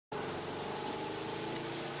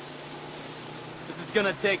This is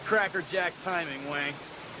gonna take Cracker Jack timing, Wang.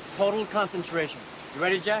 Total concentration. You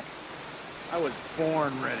ready, Jack? I was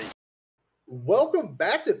born ready. Welcome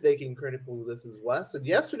back to Thinking Critical. This is Wes, and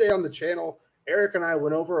yesterday on the channel, Eric and I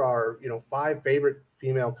went over our 5 favorite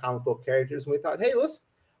female comic book characters, and we thought, hey,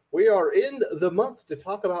 we are in the month to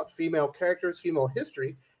talk about female characters, female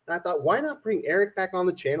history, and I thought, why not bring Eric back on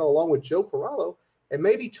the channel along with Joe Corallo and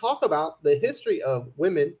maybe talk about the history of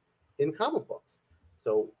women in comic books.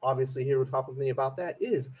 So obviously here to talk with me about that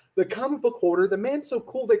is the comic book hoarder, the man so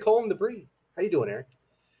cool they call him the Breen. How you doing, Eric?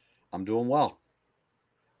 I'm doing well.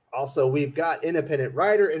 Also, we've got independent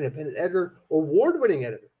writer, independent editor, award-winning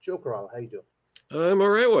editor, Joe Corallo. How you doing? I'm all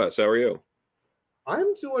right, Wes. How are you?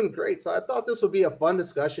 I'm doing great. So I thought this would be a fun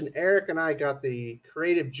discussion. Eric and I got the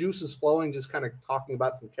creative juices flowing, just kind of talking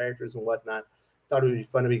about some characters and whatnot. Thought it would be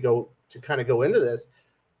fun to kind of go into this.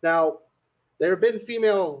 Now, there have been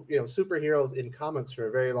female, superheroes in comics for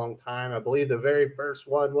a very long time. I believe the very first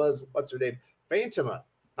one was, what's her name? Phantoma.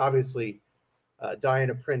 Obviously,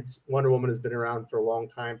 Diana Prince, Wonder Woman has been around for a long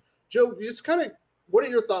time. Joe, just kind of, what are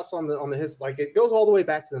your thoughts on the history? Like, it goes all the way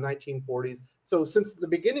back to the 1940s. So since the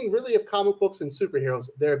beginning, really, of comic books and superheroes,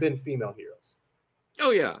 there have been female heroes.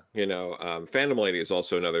 Oh yeah, Phantom Lady is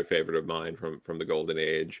also another favorite of mine from the Golden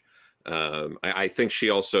Age. I think she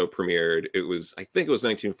also premiered. I think it was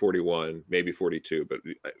 1941, maybe 42, but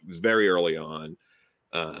it was very early on.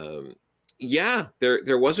 Yeah,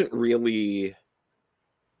 there wasn't really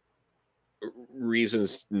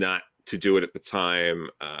reasons not to do it at the time.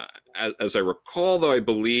 As I recall, though, I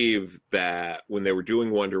believe that when they were doing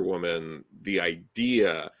Wonder Woman, the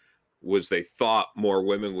idea was they thought more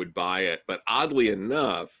women would buy it, but oddly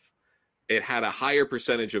enough, it had a higher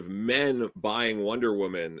percentage of men buying Wonder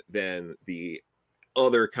Woman than the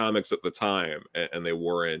other comics at the time, and they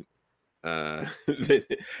weren't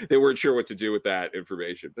they weren't sure what to do with that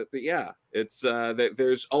information. But yeah, it's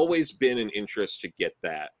there's always been an interest to get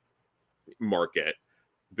that market,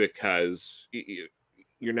 because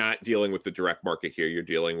you're not dealing with the direct market here. You're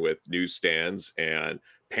dealing with newsstands, and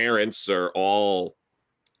parents are all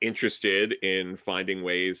interested in finding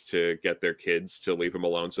ways to get their kids to leave them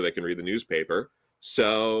alone so they can read the newspaper.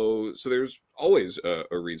 So there's always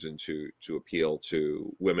a reason to appeal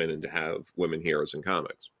to women and to have women heroes in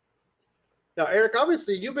comics. Now, Eric,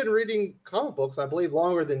 obviously you've been reading comic books, I believe,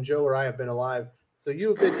 longer than Joe or I have been alive. So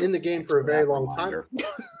you've been in the game for a very long time.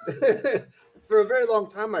 For a very long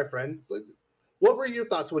time, my friend. So what were your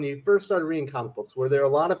thoughts when you first started reading comic books? Were there a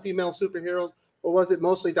lot of female superheroes, or was it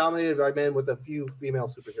mostly dominated by men with a few female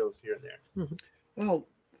superheroes here and there? Well,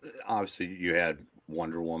 obviously you had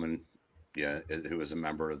Wonder Woman, who was a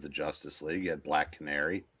member of the Justice League. You had Black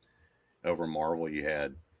Canary. Over Marvel, you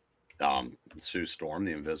had Sue Storm,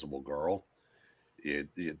 the Invisible Girl.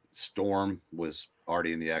 Storm was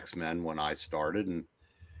already in the X-Men when I started, and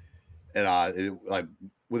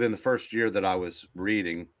within the first year that I was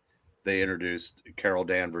reading, they introduced Carol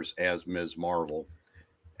Danvers as Ms. Marvel.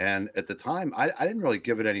 And at the time, I didn't really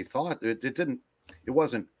give it any thought. It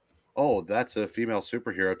wasn't, oh, that's a female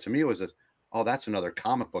superhero. To me, it was oh, that's another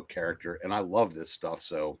comic book character, and I love this stuff.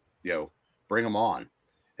 So, bring them on.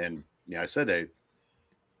 And, I said it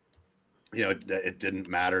didn't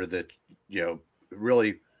matter that,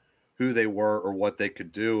 really who they were or what they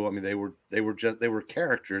could do. I mean, they were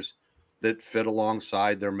characters that fit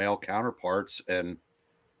alongside their male counterparts. And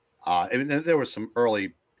there was some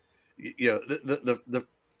early, the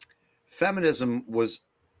feminism was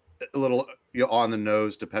a little on the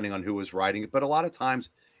nose depending on who was writing it, but a lot of times,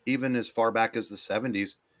 even as far back as the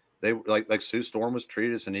 70s, they like Sue Storm was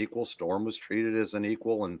treated as an equal. Storm was treated as an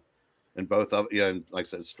equal, and both of and like I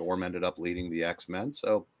said, Storm ended up leading the X-Men.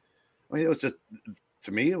 So I mean, it was just,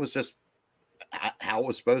 to me, it was just how it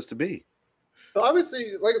was supposed to be. But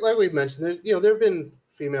obviously, like we mentioned, there have been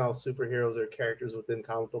female superheroes or characters within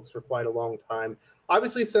comic books for quite a long time.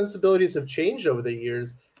 Obviously, sensibilities have changed over the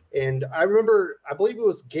years. And I remember, I believe it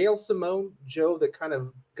was Gail Simone, Joe, that kind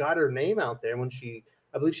of got her name out there when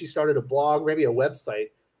I believe she started a blog, maybe a website,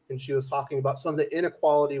 and she was talking about some of the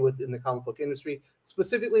inequality within the comic book industry.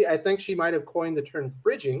 Specifically, I think she might have coined the term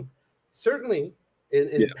fridging. Certainly,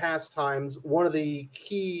 in past times, one of the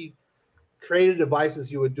key creative devices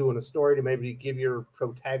you would do in a story to maybe give your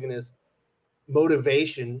protagonist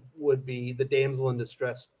motivation would be the damsel in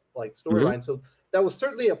distress like storyline. Mm-hmm. So that was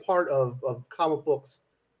certainly a part of comic books,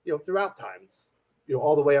 throughout times,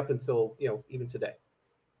 all the way up until, even today.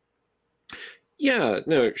 Yeah,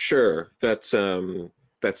 no, sure. That's something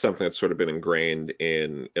that's sort of been ingrained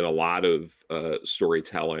in a lot of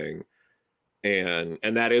storytelling, and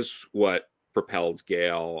that is what propelled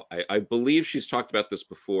Gail. I believe she's talked about this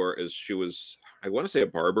before, as she was, I want to say, a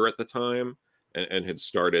barber at the time, and had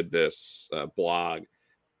started this blog,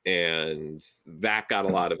 and that got a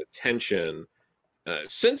lot of attention.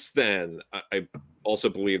 Since then, I also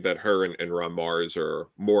believe that her and Ron Mars are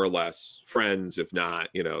more or less friends, if not,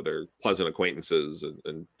 they're pleasant acquaintances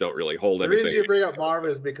and don't really hold The anything. reason you bring up Marv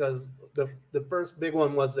is because the first big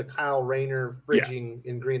one was the Kyle Rayner fridging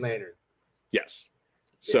in Green Lantern. Yes.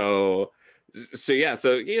 So yeah,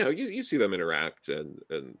 so you see them interact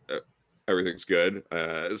and everything's good.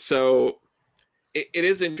 So it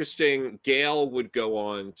is interesting. Gail would go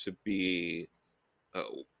on to be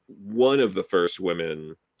one of the first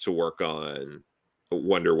women to work on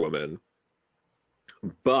Wonder Woman,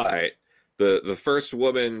 but the first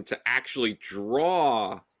woman to actually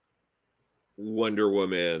draw Wonder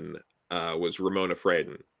Woman was Ramona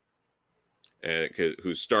Fradon,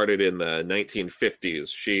 who started in the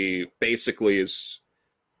 1950s. She basically is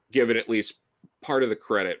given at least part of the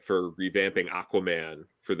credit for revamping Aquaman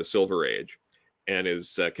for the Silver Age, and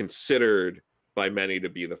is considered by many to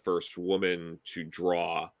be the first woman to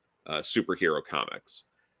draw superhero comics.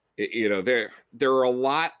 There are a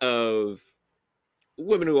lot of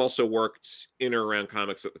women who also worked in or around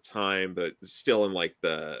comics at the time, but still in like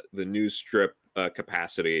the news strip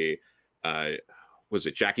capacity. Was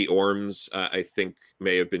it Jackie Orms? I think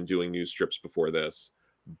may have been doing news strips before this,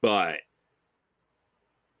 but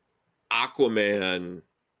Aquaman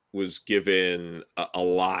was given a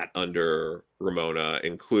lot under Ramona,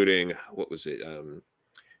 including, what was it?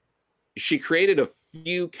 She created a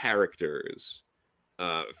few characters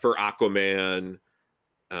for Aquaman.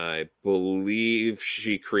 I believe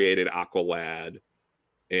she created Aqualad,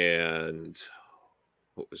 and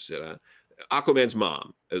what was it? Aquaman's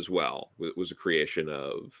mom as well was a creation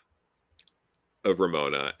of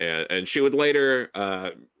Ramona, and she would later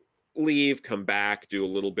leave, come back, do a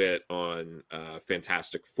little bit on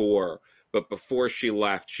Fantastic Four. But before she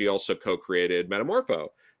left, she also co-created Metamorpho,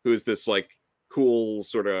 who is this like cool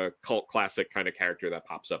sort of cult classic kind of character that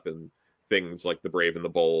pops up in things like The Brave and the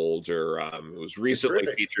Bold, or it was recently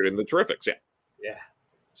featured in the Terrifics. Yeah.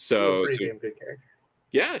 So pretty damn good character.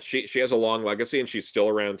 Yeah, she has a long legacy, and she's still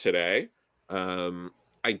around today.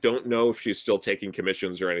 I don't know if she's still taking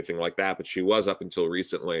commissions or anything like that, but she was up until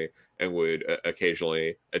recently and would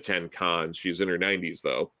occasionally attend cons. She's in her 90s,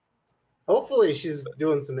 though. Hopefully she's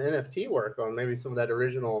doing some NFT work on maybe some of that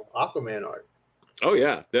original Aquaman art. Oh,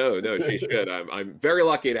 yeah. No, she should. I'm very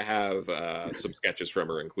lucky to have some sketches from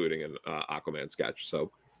her, including an Aquaman sketch.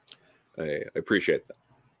 So I appreciate that.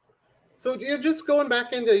 So just going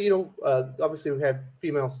back into, obviously we've had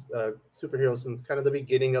female superheroes since kind of the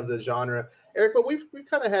beginning of the genre, Eric, but we've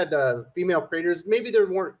kind of had female creators. Maybe they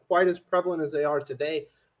weren't quite as prevalent as they are today,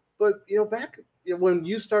 but back when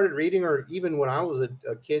you started reading, or even when I was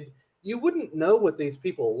a kid, you wouldn't know what these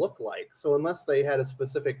people look like. So unless they had a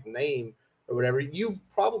specific name or whatever, you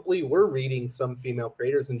probably were reading some female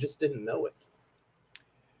creators and just didn't know it.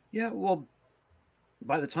 Yeah, well,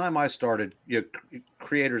 by the time I started,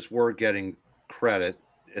 creators were getting credit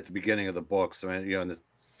at the beginning of the books. I mean,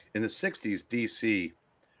 in the 60s, DC,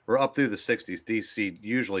 or up through the 60s, DC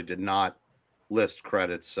usually did not list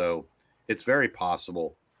credits. So it's very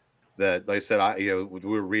possible that, like I said, we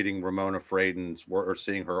were reading Ramona Fradon's or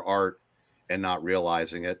seeing her art and not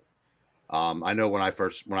realizing it. I know when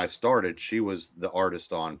I started, she was the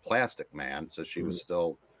artist on Plastic Man, so she was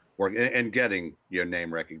still working and getting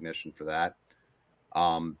name recognition for that.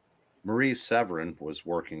 Marie Severin was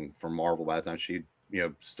working for Marvel by the time she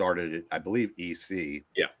started it, I believe, EC.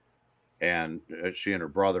 Yeah. And she and her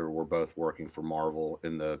brother were both working for Marvel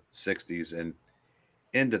in the 60s and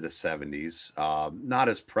into the 70s. Not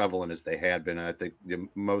as prevalent as they had been. I think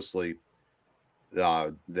mostly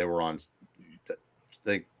they were on, I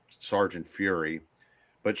think, Sergeant Fury,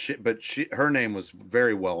 but her name was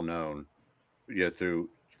very well known,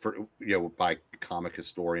 by comic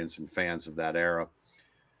historians and fans of that era.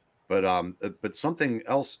 But something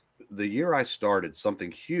else, the year I started,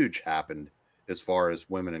 something huge happened as far as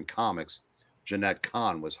women in comics. Jeanette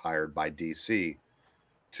Kahn was hired by DC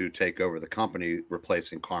to take over the company,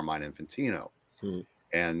 replacing Carmine Infantino.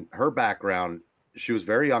 And her background, she was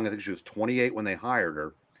very young. I think she was 28 when they hired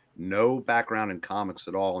her. No background in comics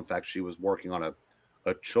at all. In fact, she was working on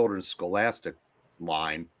a children's Scholastic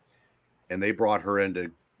line, and they brought her in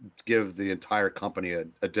to give the entire company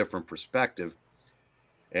a different perspective.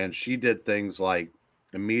 And she did things like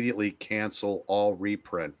immediately cancel all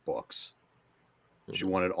reprint books. She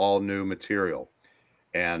wanted all new material.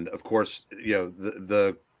 And of course,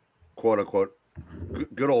 the quote unquote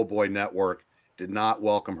good old boy network did not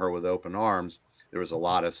welcome her with open arms. There was a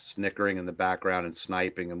lot of snickering in the background and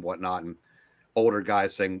sniping and whatnot, and older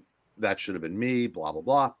guys saying that should have been me, blah, blah,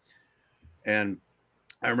 blah. And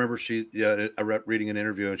I remember I read reading an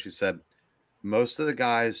interview, and she said most of the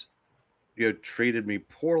guys, treated me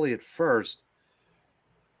poorly at first,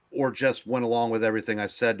 or just went along with everything I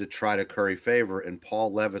said to try to curry favor. And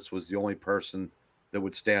Paul Levitz was the only person that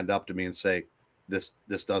would stand up to me and say, this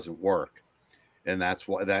doesn't work. And that's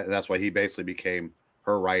why he basically became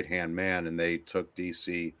her right hand man, and they took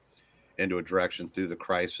DC into a direction through the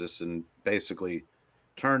crisis and basically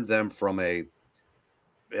turned them from I'm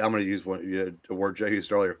going to use a word Jay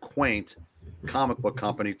used earlier, quaint comic book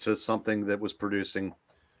company to something that was producing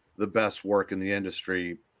the best work in the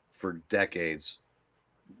industry for decades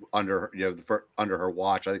under under her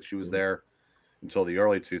watch. I think she was there until the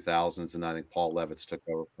early 2000s, and I think Paul Levitz took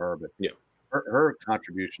over for her. But Yeah. her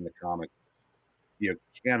contribution to comics,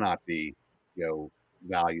 cannot be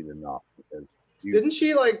valued enough, because Didn't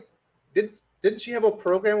she didn't she have a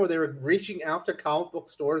program where they were reaching out to comic book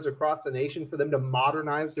stores across the nation for them to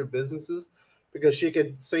modernize their businesses, because she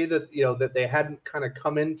could see that that they hadn't kind of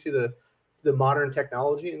come into the modern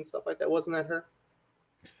technology and stuff like that? Wasn't that her?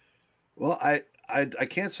 Well, I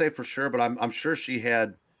can't say for sure, but I'm sure she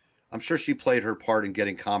had. I'm sure she played her part in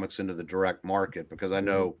getting comics into the direct market, because I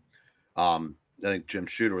know I think Jim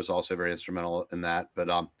Shooter was also very instrumental in that. But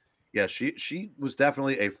yeah, she was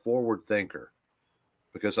definitely a forward thinker,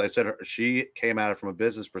 because I said she came at it from a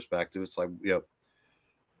business perspective. It's like,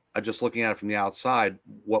 just looking at it from the outside,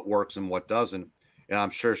 what works and what doesn't. And I'm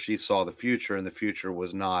sure she saw the future, and the future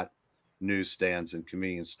was not newsstands and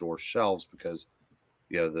convenience store shelves, because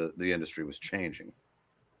the industry was changing.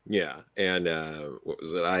 Yeah, and what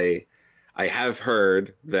was it? I have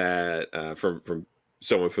heard that from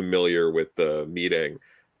someone familiar with the meeting,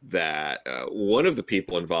 that one of the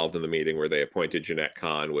people involved in the meeting where they appointed Jeanette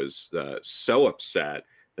Kahn was so upset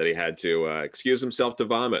that he had to excuse himself to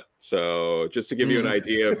vomit. So just to give you an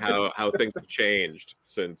idea of how things have changed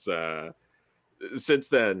since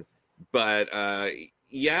then. But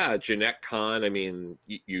yeah, Jeanette Kahn, I mean,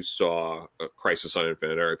 you saw Crisis on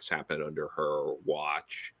Infinite Earths happen under her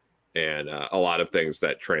watch, and a lot of things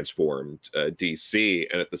that transformed DC.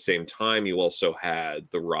 And at the same time, you also had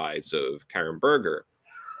the rise of Karen Berger.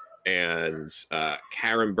 And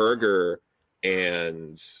Karen Berger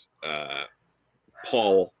and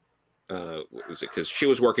Paul, what was it? Because she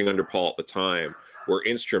was working under Paul at the time, were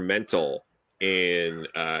instrumental in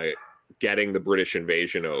getting the British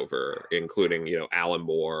invasion over, including Alan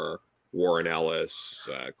Moore, Warren Ellis,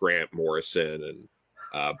 Grant Morrison,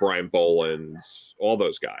 and Brian Boland, all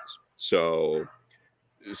those guys. So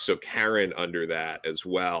Karen, under that as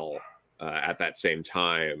well, at that same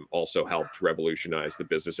time, also helped revolutionize the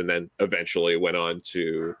business, and then eventually went on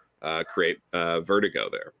to create Vertigo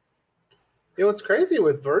there. What's crazy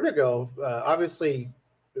with Vertigo, obviously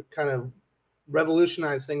it kind of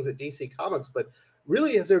revolutionized things at DC Comics, but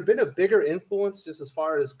really, has there been a bigger influence just as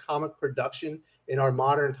far as comic production in our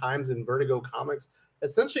modern times in Vertigo Comics?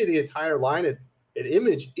 Essentially, the entire line at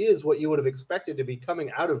Image is what you would have expected to be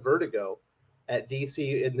coming out of Vertigo at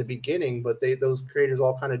DC in the beginning, but those creators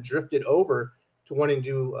all kind of drifted over to wanting to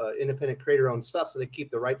do independent creator-owned stuff, so they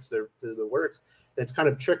keep the rights to the works. And it's kind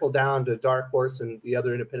of trickled down to Dark Horse and the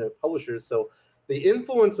other independent publishers. So the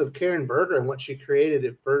influence of Karen Berger and what she created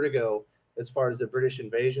at Vertigo, as far as the British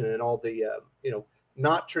invasion and all the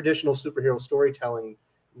not traditional superhero storytelling,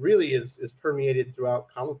 really is permeated throughout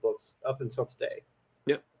comic books up until today.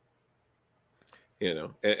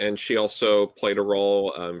 And she also played a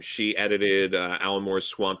role. She edited Alan Moore's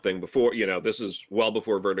Swamp Thing before. This is well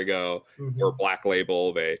before Vertigo or Black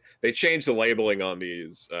Label. They changed the labeling on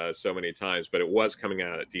these so many times, but it was coming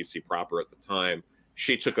out at DC proper at the time.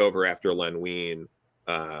 She took over after Len Wein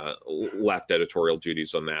left editorial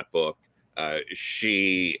duties on that book.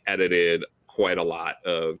 She edited quite a lot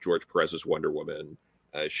of George Perez's Wonder Woman.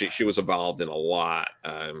 She was involved in a lot.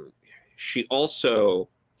 She also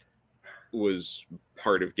was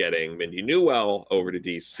part of getting Mindy Newell over to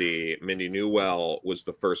DC. Mindy Newell was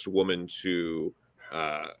the first woman to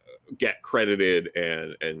get credited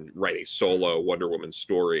and write a solo Wonder Woman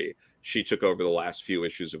story. She took over the last few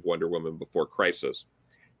issues of Wonder Woman before Crisis.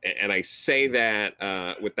 And I say that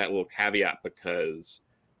with that little caveat because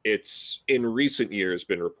it's in recent years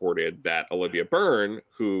been reported that Olivia Byrne,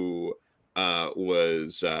 who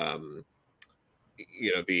was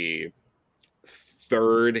the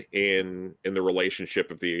third in the relationship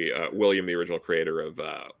of the William, the original creator of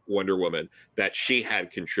Wonder Woman, that she had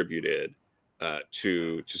contributed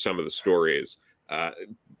to some of the stories.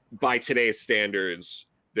 By today's standards,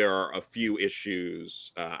 there are a few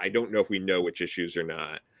issues. I don't know if we know which issues or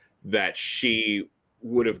not, that she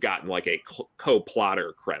would have gotten like a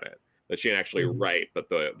co-plotter credit, that she didn't actually write, but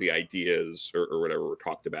the ideas or whatever were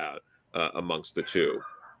talked about amongst the two.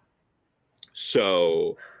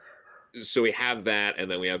 So we have that,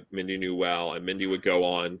 and then we have Mindy Newell, and Mindy would go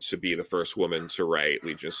on to be the first woman to write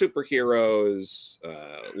Legion of Superheroes,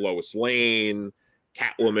 Lois Lane,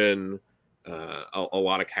 Catwoman, a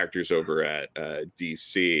lot of characters over at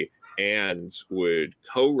DC, and would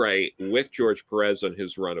co-write with George Perez on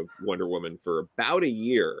his run of Wonder Woman for about a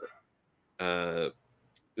year.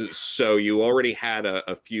 So you already had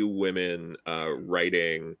a few women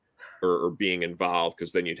writing or being involved,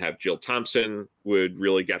 because then you'd have Jill Thompson would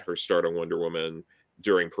really get her start on Wonder Woman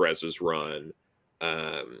during Perez's run.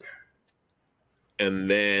 And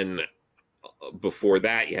then before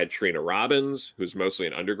that, you had Trina Robbins, who's mostly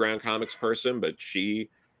an underground comics person, but she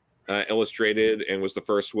illustrated and was the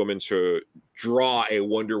first woman to draw a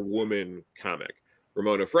Wonder Woman comic.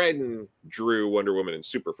 Ramona Fradon drew Wonder Woman and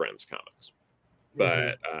Super Friends comics.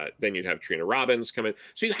 But then you'd have Trina Robbins come in.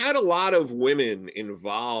 So you had a lot of women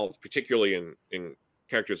involved, particularly in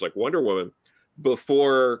characters like Wonder Woman,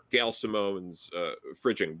 before Gail Simone's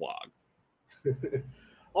fridging blog.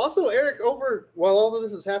 Also, Eric, while all of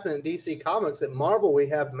this is happening in DC Comics, at Marvel, we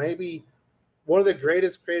have maybe one of the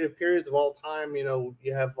greatest creative periods of all time. You know,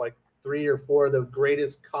 you have like 3 or 4 of the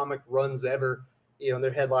greatest comic runs ever. You know,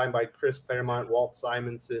 they're headlined by Chris Claremont, Walt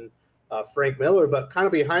Simonson, Frank Miller, but kind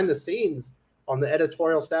of behind the scenes, on the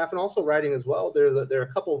editorial staff and also writing as well, there are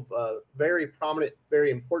a couple of very prominent, very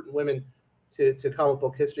important women to comic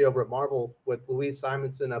book history over at Marvel, with Louise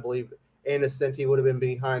Simonson. I believe Anna Senti would have been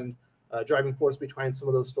behind, driving force behind some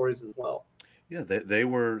of those stories as well. Yeah, they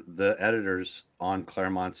were the editors on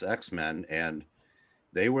Claremont's X-Men, and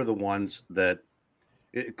they were the ones that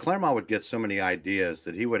Claremont would get so many ideas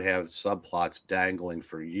that he would have subplots dangling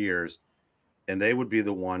for years, and they would be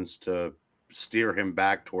the ones to steer him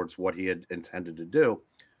back towards what he had intended to do.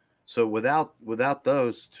 So without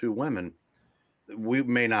those 2 women, we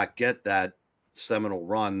may not get that seminal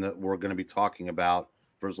run that we're going to be talking about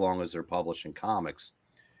for as long as they're publishing comics.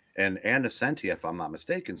 And Anna Senti, if I'm not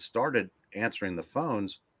mistaken, started answering the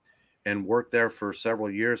phones and worked there for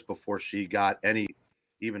several years before she got any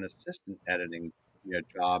even assistant editing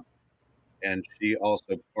job. And she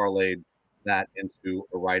also parlayed that into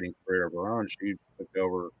a writing career of her own. She took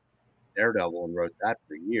over Daredevil and wrote that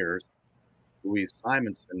for years. Louise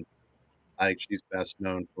Simonson, I think she's best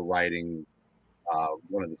known for writing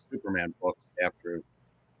one of the Superman books after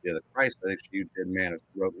the Christ. I think she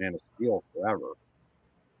wrote Man of Steel forever.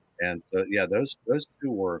 And so, yeah, those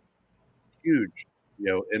 2 were huge,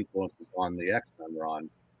 influences on the X-Men run.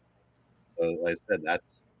 So, like I said,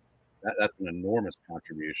 that's an enormous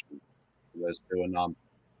contribution to those 2. And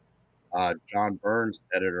John Byrne's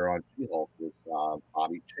editor on She-Hulk was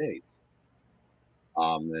Bobby Chase.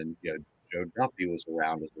 And Joe Duffy was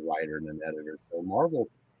around as a writer and an editor. So Marvel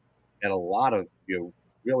had a lot of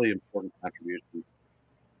really important contributions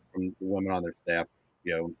from the women on their staff,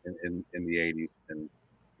 in the 80s and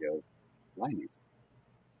 90s.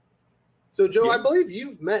 So Joe, I believe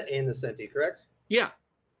you've met Anna Senti, correct? Yeah.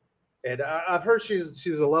 And I've heard she's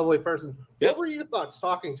a lovely person. Yes. What were your thoughts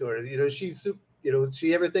talking to her? She's is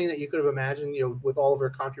she everything that you could have imagined, with all of her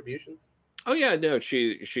contributions? Oh yeah, no,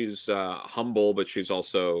 she's humble, but she's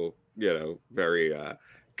also very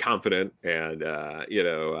confident, and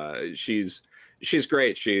she's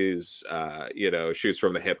great. She's she's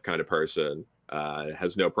from the hip kind of person.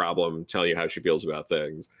 Has no problem telling you how she feels about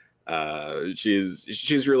things.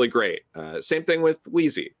 She's really great. Same thing with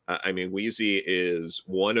Wheezy. I mean, Wheezy is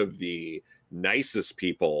one of the nicest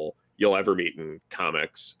people you'll ever meet in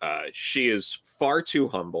comics. She is far too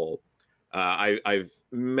humble. I've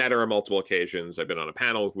met her on multiple occasions. I've been on a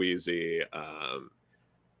panel with Wheezy.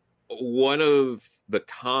 One of the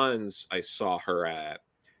cons I saw her at,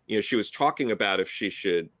 she was talking about if she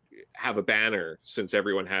should have a banner, since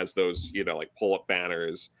everyone has those, like pull-up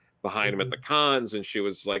banners behind them at the cons. And she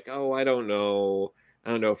was like, oh, I don't know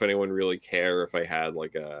if anyone really care if I had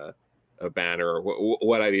like a banner or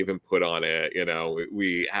what I'd even put on it.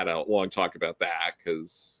 We had a long talk about that,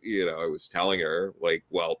 because, I was telling her, like,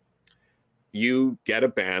 well, you get a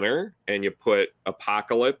banner and you put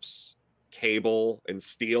Apocalypse, Cable, and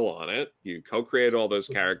Steel on it. You co-create all those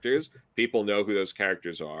characters. People know who those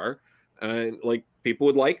characters are. And like, people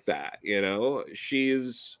would like that,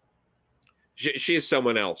 She's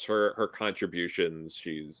someone else. Her contributions,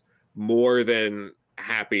 she's more than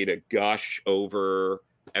happy to gush over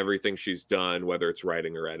everything she's done, whether it's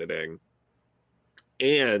writing or editing.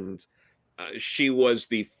 And she was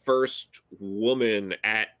the first woman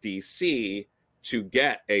at DC to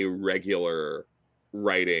get a regular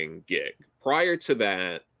writing gig. Prior to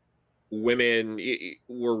that, women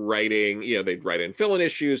were writing, they'd write in fill-in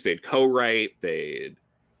issues, they'd co-write, they'd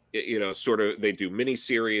you know, sort of they do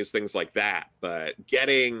miniseries, things like that. But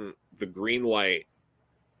getting the green light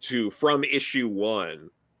to, from issue 1,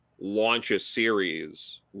 launch a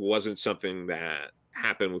series wasn't something that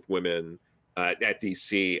happened with women at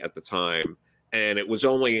DC at the time. And it was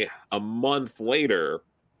only a month later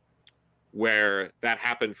where that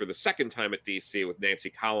happened for the second time at DC with Nancy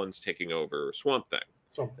Collins taking over Swamp Thing.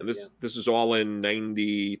 And this is all in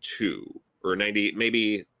 92 or 90,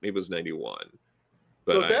 maybe it was 91.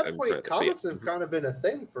 But so at that point, comics have kind of been a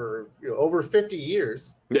thing for over 50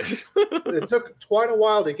 years. It took quite a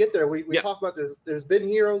while to get there. We talk about there's been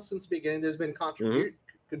heroes since the beginning. There's been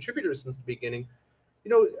contributors since the beginning.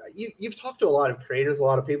 You've talked to a lot of creators, a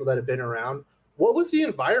lot of people that have been around. What was the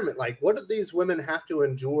environment like? What did these women have to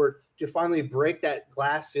endure to finally break that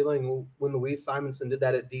glass ceiling when Louise Simonson did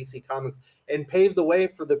that at DC Comics and pave the way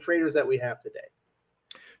for the creators that we have today?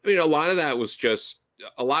 I mean, a lot of that was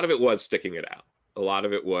a lot of it was sticking it out. A lot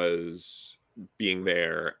of it was being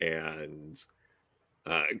there and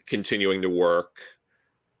continuing to work.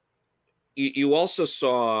 You also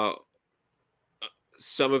saw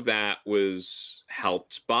some of that was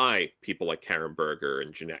helped by people like Karen Berger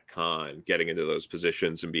and Jeanette Kahn getting into those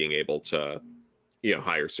positions and being able to,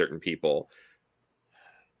 hire certain people.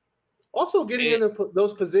 Also getting in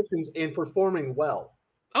those positions and performing well.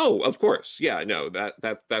 Oh, of course. Yeah, no,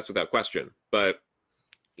 that's without question. But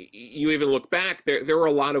you even look back, there were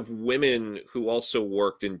a lot of women who also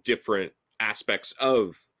worked in different aspects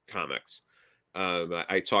of comics.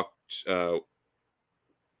 I talked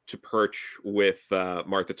to Perch with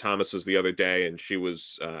Martha Thomas's the other day, and she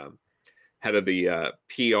was head of the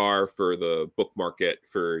PR for the book market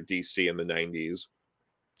for DC in the 90s,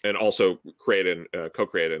 and also co-created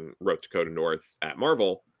and wrote Dakota North at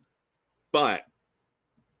Marvel. But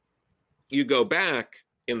you go back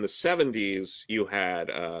in the 70s, you had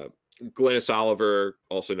Glynis Oliver,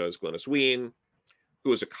 also known as Glynis Wein, who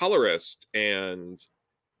was a colorist, and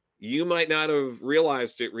you might not have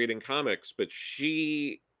realized it reading comics, but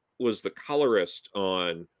she was the colorist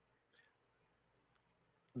on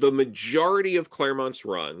the majority of Claremont's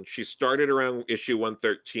run. She started around issue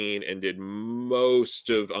 113 and did most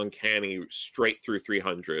of Uncanny straight through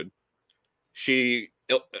 300. She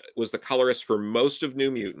was the colorist for most of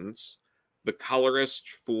New Mutants, the colorist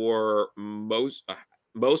for most,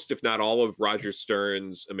 if not all, of Roger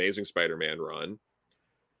Stern's Amazing Spider-Man run.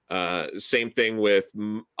 Same thing with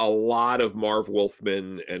a lot of Marv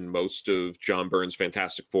Wolfman and most of John Byrne's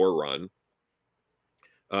Fantastic Four run.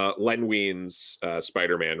 Len Wein's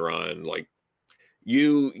Spider-Man run. Like,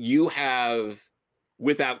 you have,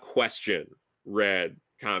 without question, read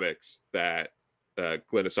comics that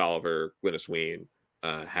Glynis Oliver, Glynis Wein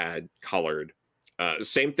had colored.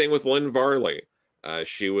 Same thing with Lynn Varley.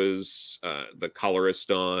 She was the colorist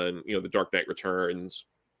on, The Dark Knight Returns,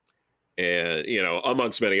 and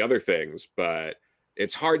amongst many other things. But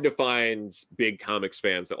it's hard to find big comics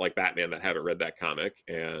fans that like Batman that haven't read that comic,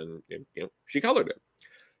 and she colored it.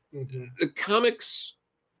 Mm-hmm. The comics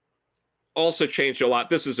also changed a lot.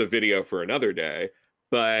 This is a video for another day,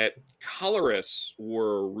 but colorists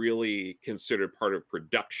were really considered part of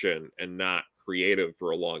production and not creative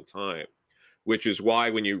for a long time, which is why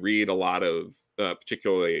when you read a lot of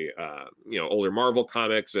particularly older Marvel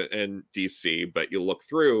comics and DC, but you look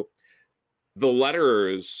through, the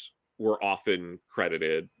letterers were often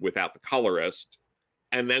credited without the colorist.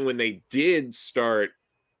 And then when they did start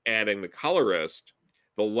adding the colorist,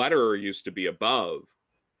 the letterer used to be above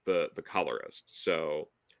the colorist. So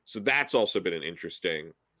that's also been an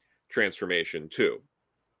interesting transformation too.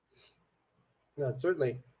 Yeah,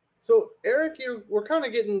 certainly. So Eric, we're kind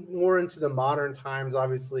of getting more into the modern times.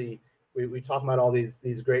 Obviously, we talk about all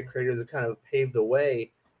these great creators that kind of paved the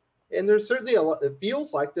way. And there's certainly a lot, it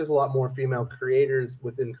feels like there's a lot more female creators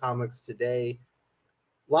within comics today.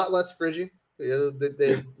 A lot less frigid,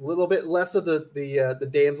 the little bit less of the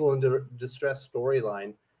damsel in distress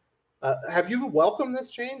storyline. Have you welcomed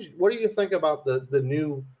this change? What do you think about the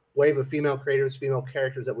new wave of female creators, female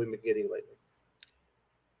characters that we've been getting lately?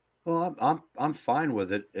 Well, I'm fine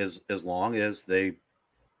with it as long as they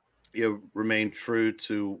remain true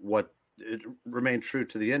to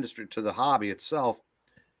the industry, to the hobby itself.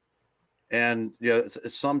 And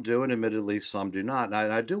some do, and admittedly some do not.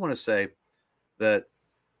 And I do want to say that,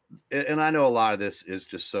 and I know a lot of this is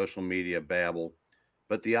just social media babble,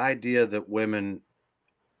 but the idea that women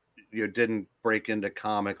didn't break into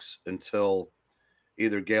comics until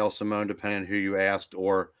either Gail Simone, depending on who you asked,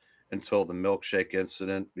 or until the milkshake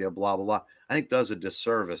incident, blah, blah, blah, I think does a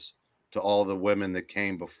disservice to all the women that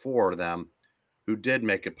came before them who did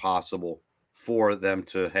make it possible for them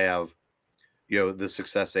to have, the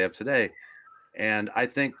success they have today. And I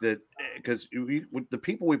think that because the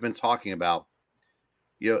people we've been talking about,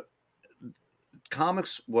 you know,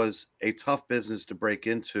 comics was a tough business to break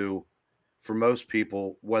into for most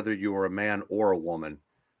people, whether you were a man or a woman.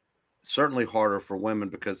 Certainly harder for women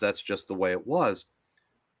because that's just the way it was.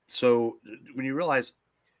 So when you realize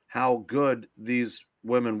how good these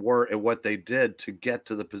women were at what they did to get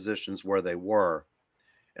to the positions where they were,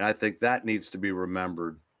 and I think that needs to be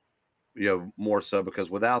remembered, more so because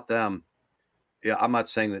without them, yeah, I'm not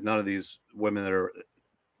saying that none of these women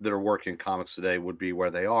that are working comics today would be where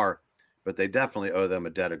they are, but they definitely owe them a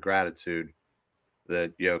debt of gratitude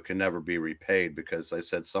that can never be repaid because I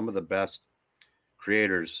said some of the best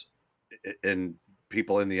creators and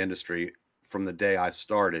people in the industry from the day I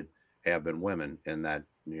started have been women, and that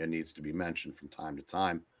needs to be mentioned from time to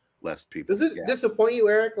time, lest people Does it forget. disappoint you,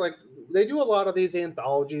 Eric? Like they do a lot of these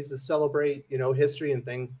anthologies to celebrate, history and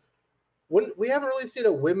things. When we haven't really seen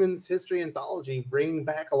a women's history anthology bring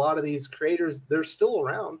back a lot of these creators, they're still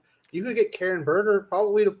around. You could get Karen Berger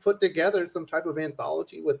probably to put together some type of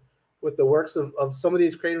anthology with the works of some of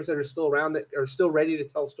these creators that are still around that are still ready to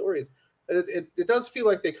tell stories. It does feel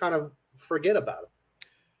like they kind of forget about it.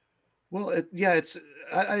 Well, it's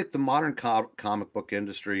I think the modern comic book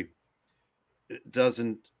industry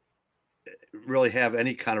doesn't really have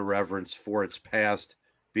any kind of reverence for its past,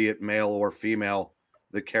 be it male or female,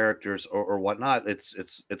 the characters or whatnot.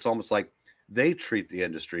 It's almost like they treat the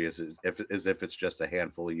industry as if it's just a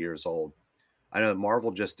handful of years old. I know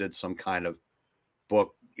Marvel just did some kind of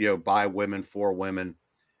book, by women for women,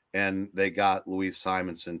 and they got Louise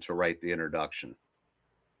Simonson to write the introduction.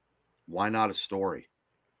 Why not a story?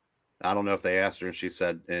 I don't know if they asked her, and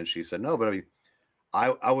she said no. But I mean,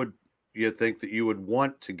 I would think that you would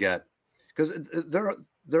want to get because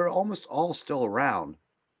they're almost all still around,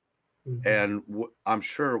 and I'm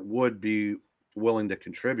sure would be willing to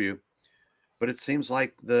contribute. But it seems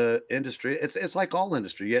like the industry, it's like all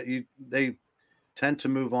industry. Yet they tend to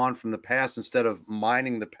move on from the past instead of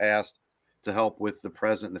mining the past to help with the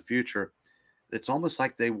present and the future. It's almost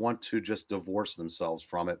like they want to just divorce themselves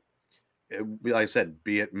from it. Like I said,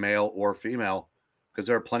 be it male or female, because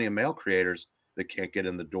there are plenty of male creators that can't get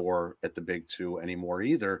in the door at the big two anymore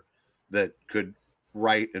either, that could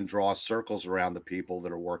write and draw circles around the people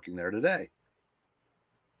that are working there today.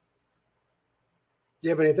 Do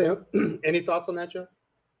you have anything? Any thoughts on that, Joe?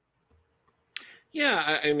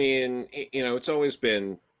 Yeah, I mean, it's always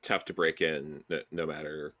been tough to break in, no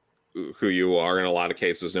matter who you are. In a lot of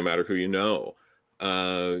cases, no matter who you know.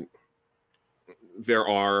 There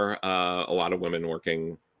are a lot of women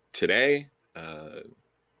working today.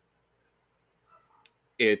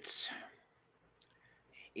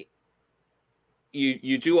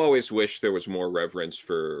 You do always wish there was more reverence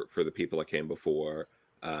for the people that came before.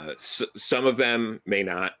 Some of them may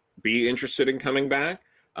not be interested in coming back.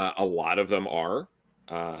 A lot of them are.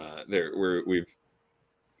 We've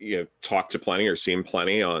talked to plenty or seen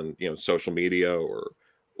plenty on social media or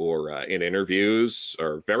in interviews,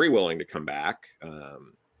 are very willing to come back. What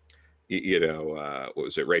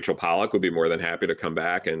was it? Rachel Pollack would be more than happy to come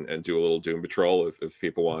back and do a little Doom Patrol if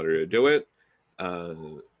people wanted to do it.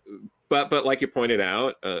 But like you pointed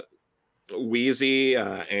out, Wheezy,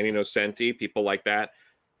 Annie Nocenti, people like that,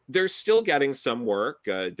 they're still getting some work.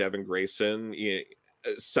 Devin Grayson,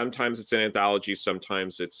 sometimes it's an anthology,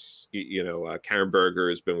 sometimes it's Karen Berger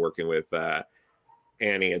has been working with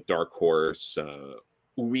Annie at Dark Horse.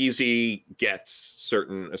 Wheezy gets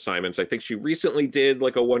certain assignments. I think she recently did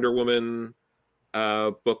like a Wonder Woman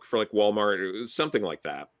book for like Walmart, something like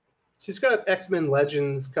that. She's got X-Men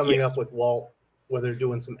Legends coming up with Walt, where they're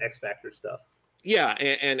doing some X Factor stuff. Yeah,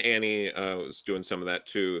 and Annie was doing some of that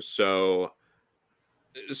too. So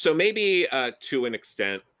maybe to an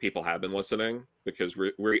extent, people have been listening because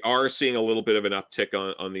we are seeing a little bit of an uptick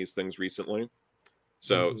on these things recently.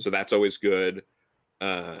 So that's always good.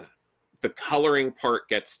 The coloring part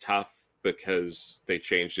gets tough because they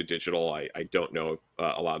changed to digital. I don't know if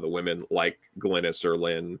a lot of the women like Glynis or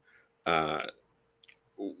Lynn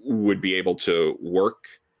would be able to work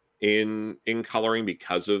in coloring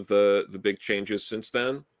because of the big changes since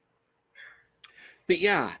then. But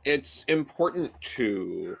yeah, it's important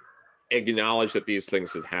to acknowledge that these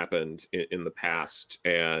things have happened in the past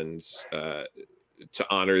and to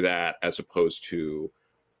honor that as opposed to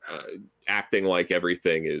acting like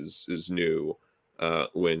everything is new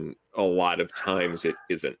when a lot of times it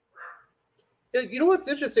isn't. Yeah, you know what's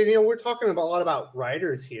interesting? We're talking a lot about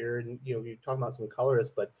writers here, and you're talking about some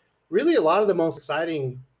colorists, but really a lot of the most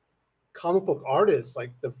exciting comic book artists,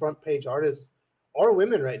 like the front page artists, are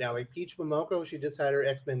women right now. Like Peach Momoko, she just had her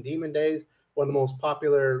X-Men Demon Days, one of the most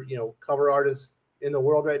popular cover artists in the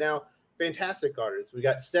world right now. fantastic artists. We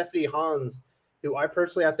got Stephanie Hans, who I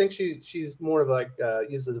think she's more of like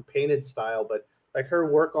uses a painted style, but like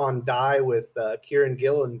her work on Die with Kieran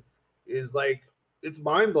Gillen is like, it's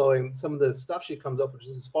mind blowing. Some of the stuff she comes up with,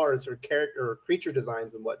 just as far as her character or creature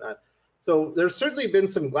designs and whatnot. So there's certainly been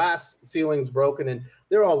some glass ceilings broken, and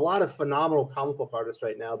there are a lot of phenomenal comic book artists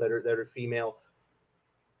right now that are female.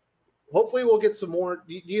 Hopefully, we'll get some more.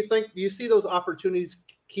 Do you see those opportunities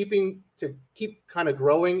keep kind of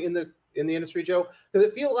growing in the industry, Joe? Because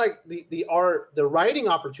it feels like the writing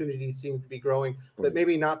opportunities seem to be growing, but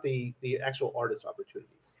maybe not the actual artist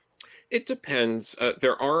opportunities. It depends.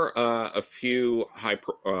 There are a few high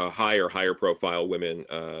or higher profile women,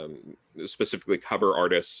 specifically cover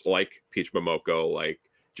artists like Peach Momoko, like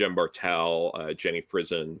Jem Bartel, Jenny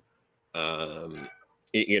Frison.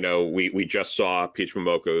 We just saw Peach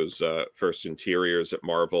Momoko's first interiors at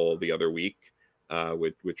Marvel the other week,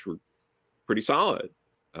 which were pretty solid.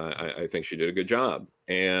 I think she did a good job.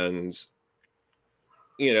 And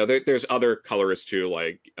there's other colorists too,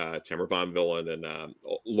 like Tamara Bonvillain and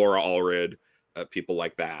Laura Allred, people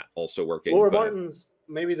like that also working. Laura Martin's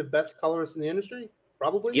maybe the best colorist in the industry,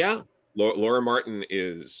 probably. Yeah, Laura Martin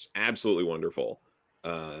is absolutely wonderful.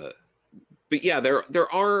 But yeah,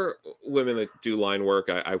 there are women that do line work.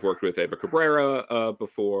 I've worked with Eva Cabrera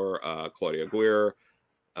before, Claudia Guerre,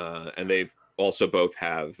 and they've also both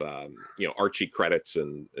have Archie credits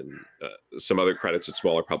and some other credits at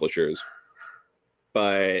smaller publishers.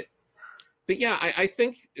 But yeah, I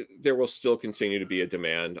think there will still continue to be a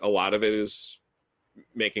demand. A lot of it is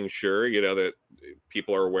making sure, that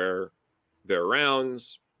people are aware they're around,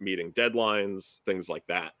 meeting deadlines, things like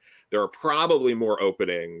that. There are probably more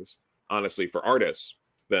openings, honestly, for artists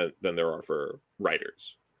than there are for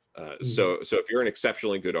writers. So if you're an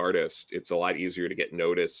exceptionally good artist, it's a lot easier to get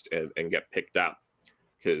noticed and get picked up.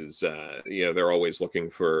 Because they're always looking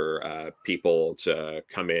for people to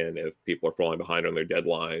come in if people are falling behind on their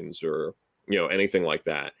deadlines or anything like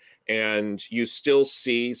that. And you still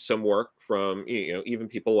see some work from even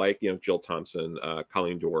people like Jill Thompson,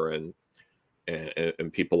 Colleen Doran,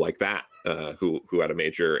 and people like that who had a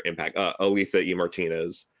major impact. Aletha E.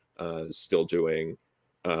 Martinez is still doing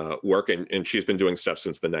work, and she's been doing stuff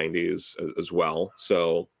since the 90s as well.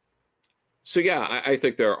 So yeah, I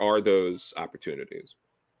think there are those opportunities.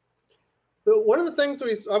 But one of the things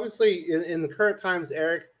we obviously in the current times,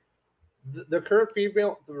 Eric, the current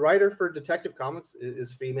female writer for Detective Comics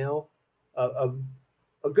is female. A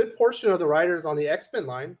good portion of the writers on the X-Men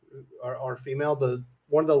line are female.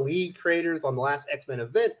 One of the lead creators on the last X-Men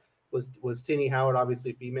event was Tini Howard,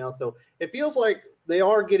 obviously female. So it feels like they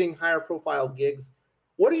are getting higher profile gigs.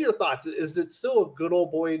 What are your thoughts? Is it still a good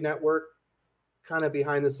old boy network kind of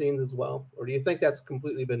behind the scenes as well? Or do you think that's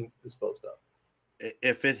completely been disposed of?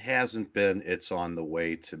 If it hasn't been, it's on the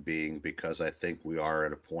way to being, because I think we are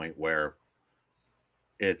at a point where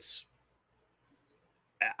I'm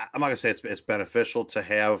not going to say it's beneficial to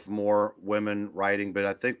have more women writing, but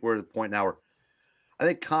I think we're at the point now where I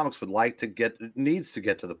think comics needs to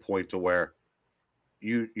get to the point to where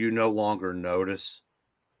you no longer notice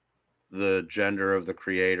the gender of the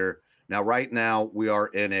creator. Now, right now we're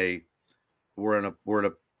in a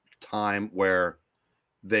time where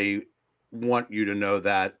they want you to know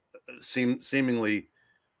that seemingly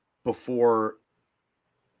before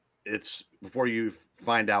you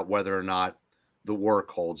find out whether or not the work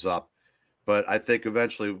holds up. But I think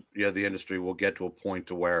eventually, the industry will get to a point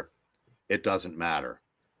to where it doesn't matter.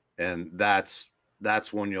 And that's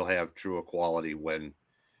when you'll have true equality, when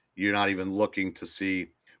you're not even looking to see,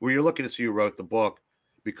 where you're looking to see who wrote the book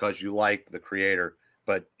because you like the creator,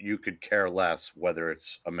 but you could care less whether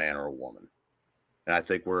it's a man or a woman. And I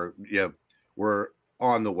think we're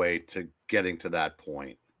on the way to getting to that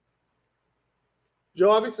point.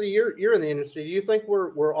 Joe, obviously you're in the industry. Do you think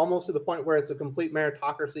we're almost to the point where it's a complete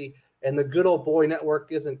meritocracy and the good old boy network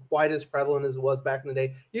isn't quite as prevalent as it was back in the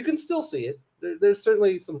day? You can still see it. There's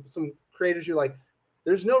certainly some creators you're like,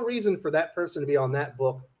 there's no reason for that person to be on that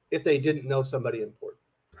book if they didn't know somebody important.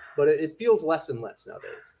 But it feels less and less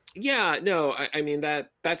nowadays. Yeah, no, I mean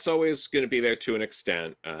that's always going to be there to an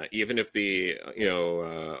extent. Even if the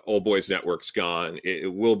old boys network's gone,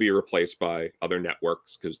 it will be replaced by other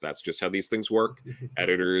networks, because that's just how these things work.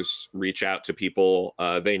 Editors reach out to people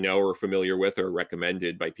they know or familiar with, or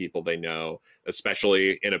recommended by people they know,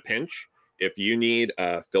 especially in a pinch. If you need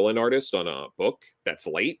a fill-in artist on a book that's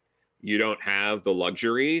late, you don't have the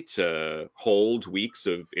luxury to hold weeks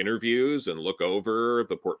of interviews and look over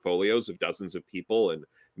the portfolios of dozens of people and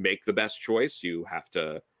make the best choice. You have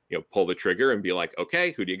to, pull the trigger and be like,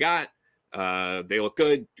 okay, who do you got? They look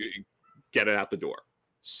good. Get it out the door.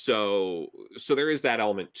 So there is that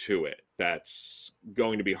element to it that's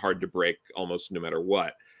going to be hard to break almost no matter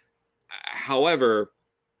what. However,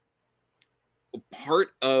 part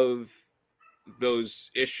of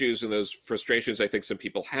those issues and those frustrations I think some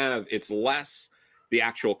people have, it's less the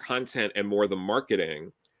actual content and more the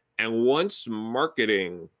marketing. And once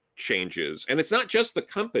marketing changes, and it's not just the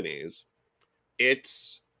companies,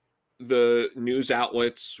 it's the news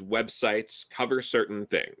outlets, websites cover certain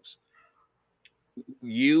things.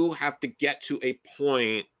 You have to get to a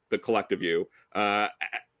point, the collective you,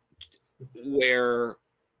 where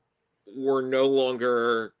we're no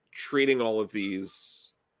longer treating all of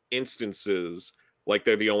these instances like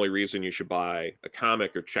they're the only reason you should buy a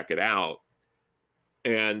comic or check it out.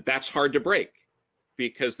 And that's hard to break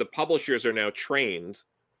because the publishers are now trained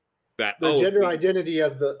that The gender identity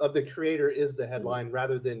of the creator is the headline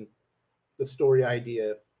rather than the story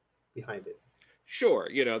idea behind it. Sure,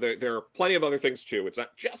 you know, there are plenty of other things too. It's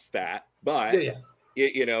not just that, but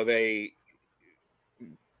you know,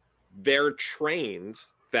 they're trained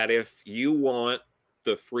that if you want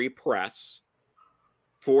the free press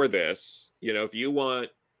for this, you know, if you want,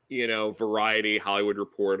 you know, Variety, Hollywood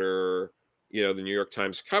Reporter, you know, the New York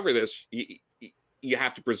Times cover this, you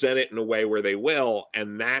have to present it in a way where they will,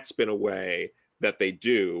 and that's been a way that they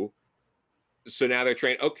do. So now they're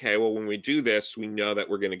trained, okay, well, when we do this, we know that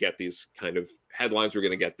we're going to get these kind of headlines, we're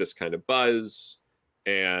going to get this kind of buzz.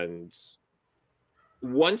 And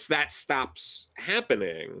once that stops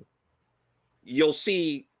happening, you'll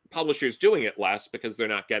see publishers doing it less because they're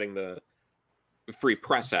not getting the free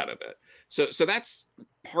press out of it. So that's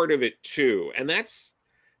part of it too. And that's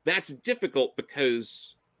difficult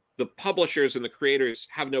because the publishers and the creators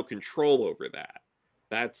have no control over that.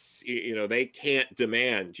 That's, you know, they can't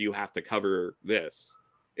demand you have to cover this.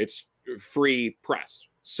 It's free press.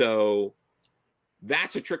 So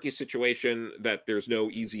that's a tricky situation that there's no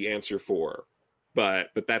easy answer for. But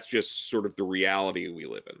that's just sort of the reality we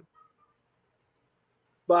live in.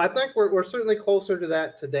 But I think we're certainly closer to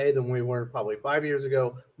that today than we were probably 5 years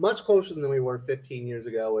ago, much closer than we were 15 years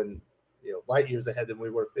ago, and, you know, light years ahead than we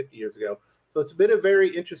were 50 years ago. So it's been a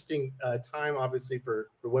very interesting time, obviously, for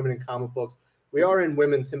women in comic books. We are in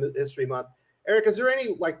Women's History Month. Eric, is there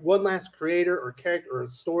any, like, one last creator or character or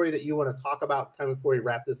story that you want to talk about kind of before we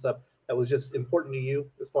wrap this up that was just important to you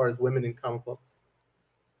as far as women in comic books?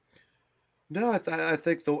 No, I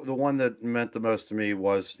think the one that meant the most to me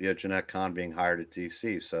was, you know, Jeanette Kahn being hired at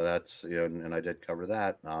DC. So that's, you know, and I did cover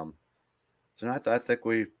that. So no, I think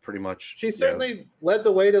we pretty much. She certainly led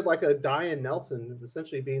the way to like a Diane Nelson,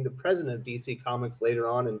 essentially being the president of DC Comics later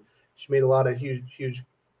on, and she made a lot of huge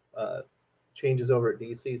changes over at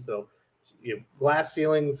DC. So, you know, glass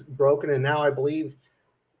ceilings broken, and now I believe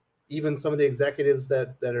even some of the executives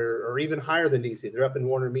that are even higher than DC, they're up in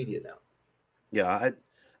Warner Media now. Yeah,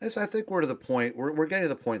 I think we're to the point. We're getting to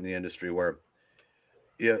the point in the industry where,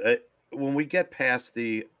 yeah, when we get past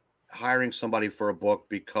the hiring somebody for a book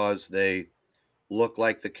because they look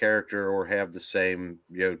like the character or have the same,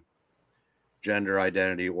 you know, gender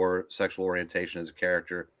identity or sexual orientation as a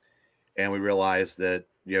character, and we realize that,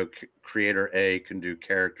 you know, creator A can do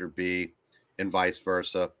character B, and vice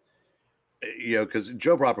versa. You know, because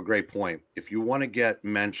Joe brought up a great point. If you want to get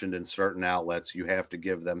mentioned in certain outlets, you have to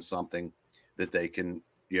give them something that they can,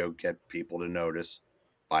 you know, get people to notice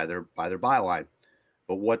by their byline.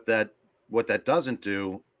 But what that doesn't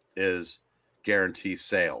do is guarantee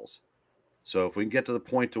sales. So if we can get to the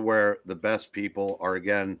point to where the best people are,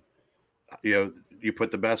 again, you know, you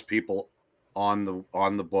put the best people on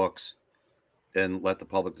the books and let the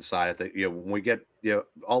public decide. I think, you know, when we get, you know,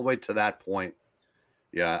 all the way to that point,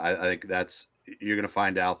 yeah, I think that's, you're going to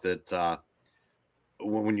find out that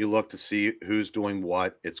when you look to see who's doing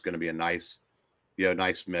what, it's going to be a nice, you know,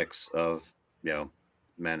 nice mix of, you know,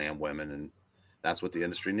 men and women, and that's what the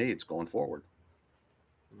industry needs going forward.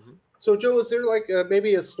 Mm-hmm. So, Joe, is there like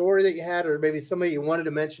maybe a story that you had, or maybe somebody you wanted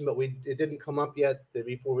to mention, but it didn't come up yet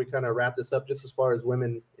before we kind of wrap this up, just as far as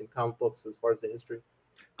women in comic books, as far as the history?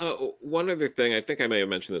 One other thing, I think I may have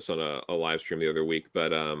mentioned this on a live stream the other week,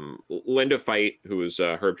 but Linda Fite, who was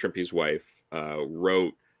Herb Trimpe's wife,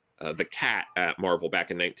 wrote The Cat at Marvel back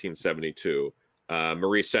in 1972.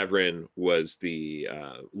 Marie Severin was the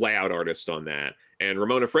layout artist on that, and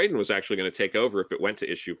Ramona Fradon was actually going to take over if it went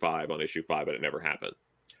to issue 5 on issue 5, but it never happened.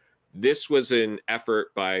 This was an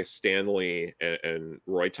effort by Stan Lee and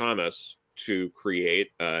Roy Thomas to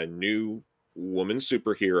create a new woman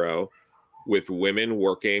superhero with women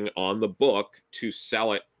working on the book to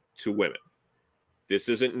sell it to women. This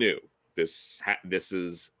isn't new. This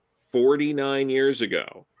is 49 years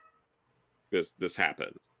ago. This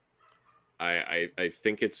happened. I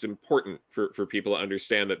think it's important for people to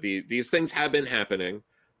understand that these things have been happening.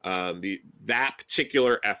 That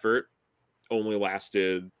particular effort only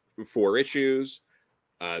lasted 4 issues.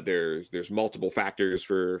 There's multiple factors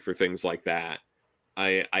for things like that.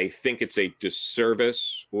 I think it's a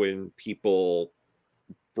disservice when people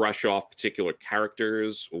brush off particular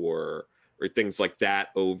characters or things like that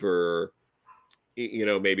over, you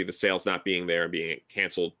know, maybe the sales not being there and being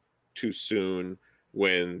canceled too soon,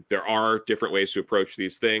 when there are different ways to approach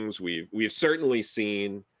these things. We've certainly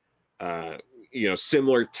seen you know,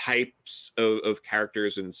 similar types of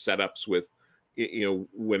characters and setups with, you know,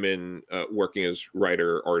 women working as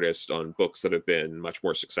writer artists on books that have been much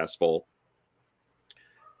more successful.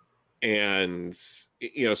 And,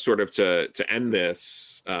 you know, sort of to end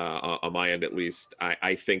this on my end, at least,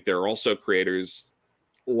 I think there are also creators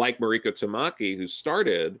like Mariko Tamaki, who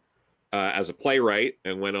started as a playwright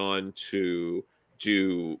and went on to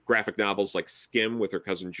do graphic novels like Skim with her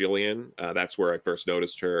cousin Jillian. That's where I first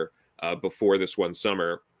noticed her before this one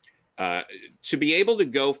summer. To be able to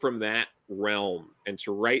go from that realm and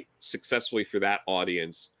to write successfully for that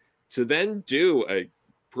audience, to then do a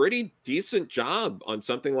pretty decent job on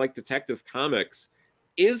something like Detective Comics,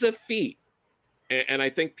 is a feat. And I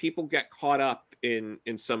think people get caught up in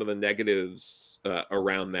some of the negatives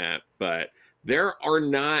around that, but there are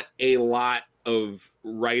not a lot of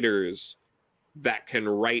writers that can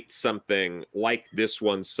write something like this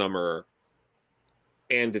one summer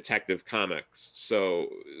and Detective Comics. So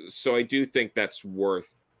I do think that's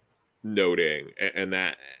worth noting, and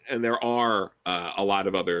there are a lot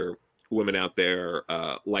of other women out there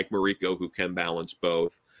like Mariko who can balance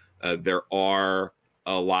both. There are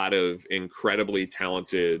a lot of incredibly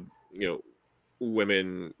talented, you know,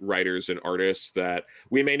 women writers and artists that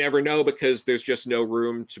we may never know because there's just no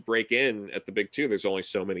room to break in at the big 2. There's only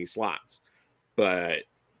so many slots. But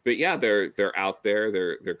yeah, they're out there.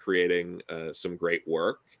 They're creating some great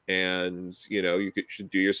work, and you know, you should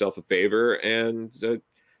do yourself a favor and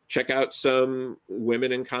check out some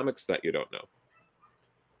women in comics that you don't know.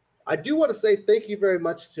 I do want to say thank you very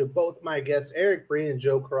much to both my guests, Eric Breen and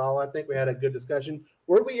Joe Corral. I think we had a good discussion.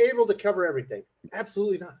 Were we able to cover everything?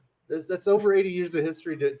 Absolutely not. That's over 80 years of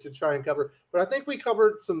history to try and cover. But I think we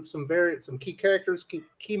covered some key characters,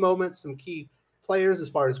 key moments, some key players as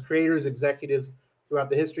far as creators, executives throughout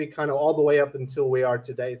the history, kind of all the way up until we are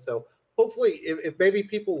today. So hopefully, if maybe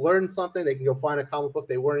people learn something, they can go find a comic book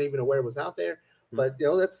they weren't even aware was out there. But you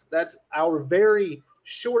know, that's our very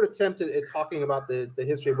short attempt at talking about the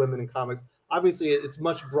history of women in comics. Obviously, it's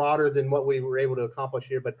much broader than what we were able to accomplish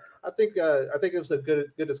here, but I think it was a good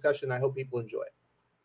discussion. I hope people enjoy it.